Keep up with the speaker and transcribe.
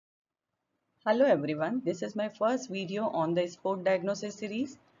Hello everyone, this is my first video on the sport diagnosis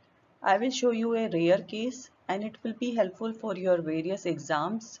series. I will show you a rare case and it will be helpful for your various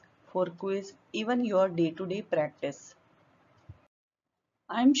exams, for quiz, even your day-to-day practice.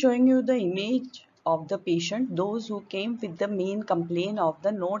 I am showing you the image of the patient, those who came with the main complaint of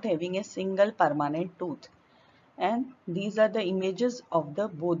the not having a single permanent tooth. And these are the images of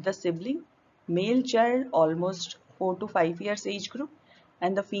both the sibling, male child almost 4 to 5 years age group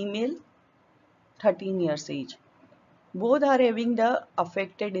and the female 13 years age. Both are having the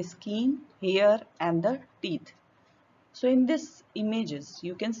affected skin, hair and the teeth. So in this images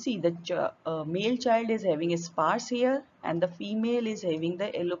you can see the male child is having a sparse hair and the female is having the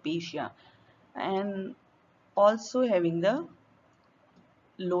alopecia and also having the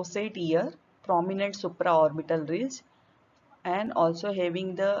locate ear, prominent supraorbital ridge and also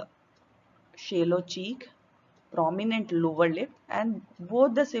having the shallow cheek, prominent lower lip, and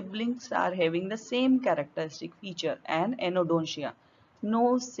both the siblings are having the same characteristic feature and anodontia,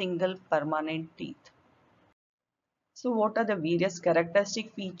 no single permanent teeth. So what are the various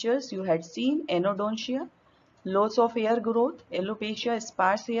characteristic features you had seen? Anodontia, loss of hair growth, alopecia,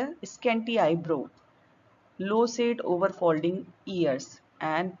 sparse hair, scanty eyebrow, low set overfolding ears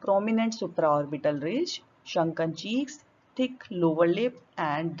and prominent supraorbital ridge, shrunken cheeks, thick lower lip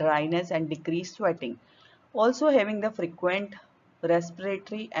and dryness and decreased sweating. Also having the frequent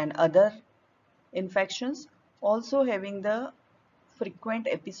respiratory and other infections, also having the frequent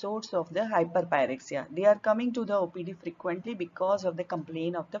episodes of the hyperpyrexia. They are coming to the OPD frequently because of the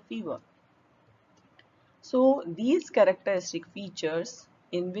complaint of the fever. So these characteristic features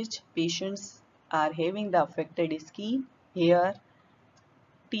in which patients are having the affected skin, hair,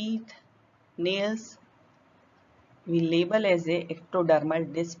 teeth, nails, we label as a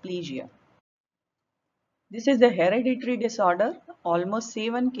ectodermal dysplasia. This is a hereditary disorder. Almost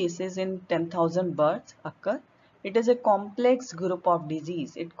 7 cases in 10,000 births occur. It is a complex group of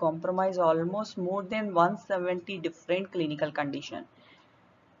disease. It comprises almost more than 170 different clinical conditions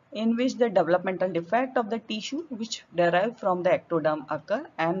in which the developmental defect of the tissue which derive from the ectoderm occur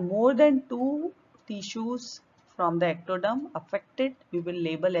and more than 2 tissues from the ectoderm affected we will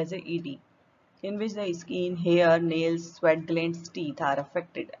label as a ED, in which the skin, hair, nails, sweat glands, teeth are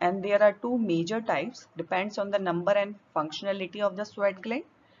affected. And there are two major types, depends on the number and functionality of the sweat gland.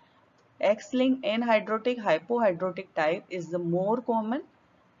 X-linked anhydrotic hypohydrotic type is the more common,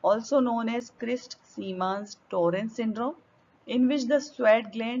 also known as Christ-Siemens-Torrance syndrome, in which the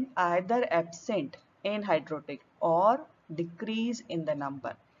sweat gland either absent anhydrotic or decrease in the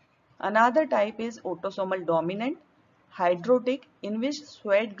number. Another type is autosomal dominant hydrotic, in which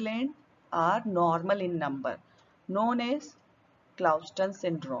sweat glands are normal in number, known as Clauston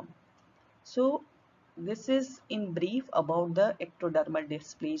syndrome. So this is in brief about the ectodermal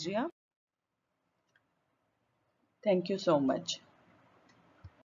dysplasia. Thank you so much.